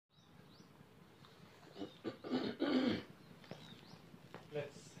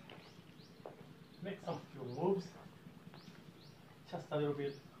a little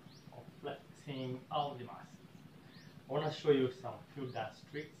bit of flexing out the muscle. I want to show you some few dance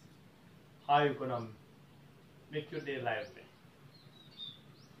tricks, how you're gonna make your day lively.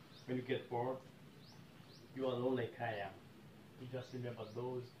 When you get bored, you are alone like I am. You just remember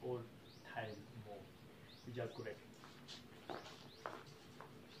those old time moves. You just go like,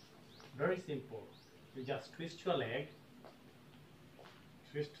 very simple. You just twist your leg,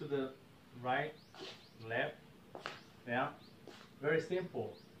 twist to the right, left, yeah, very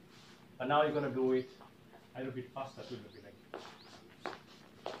simple. But now you're gonna do it a little bit faster, too, a little bit like.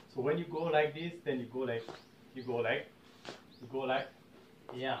 So when you go like this, then you go like,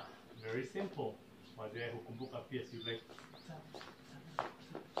 yeah, very simple.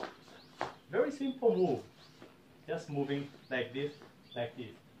 Very simple move. Just moving like this, like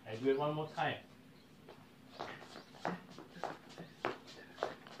this. I do it one more time.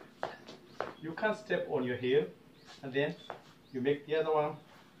 You can step on your heel, and then you make the other one.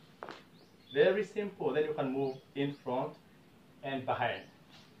 Very simple. Then you can move in front and behind.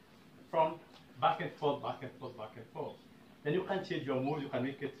 Front, back and forth, back and forth, back and forth. Then you can change your move. You can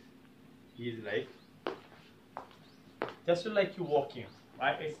make it easy, like just like you walking,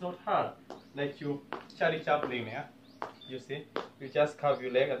 right? It's not hard. Like you Charlie Chaplin, yeah. You see, you just curve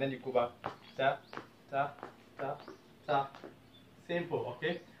your leg and then you go back. Tap, tap, tap, tap. Simple,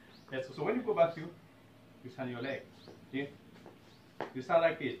 okay? Yes. So when you go back, you turn your leg. Okay? You start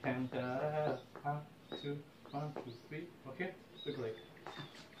like this. 1, 2, 1, 2, 3. Okay? Look like.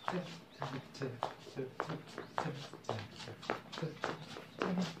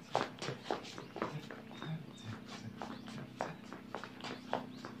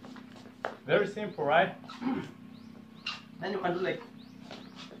 Very simple, right? Then you can do like,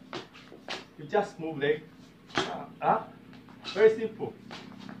 you just move leg. Very simple.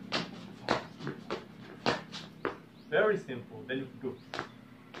 Very simple. Then you do.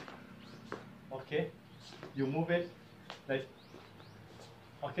 Okay? You move it like,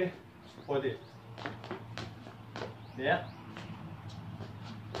 okay? For this. Yeah?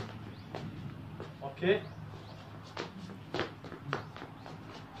 Okay?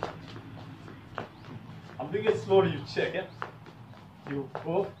 I'm doing it slowly, you check it. You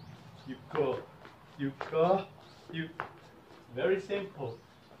go, you go, you go, you. Very simple.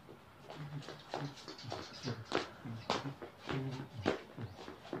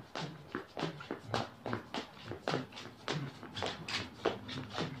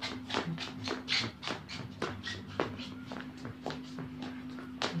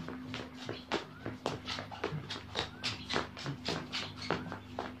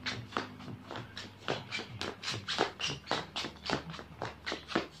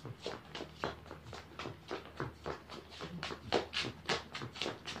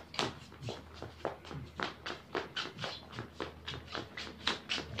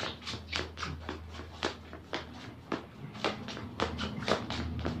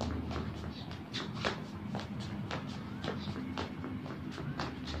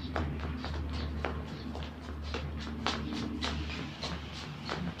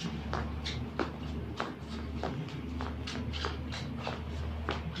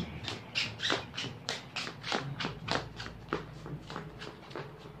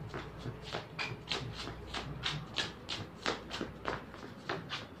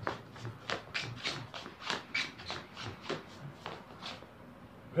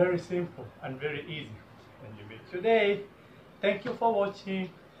 Very simple and very easy. And you make today. Thank you for watching.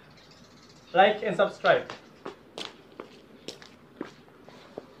 Like and subscribe.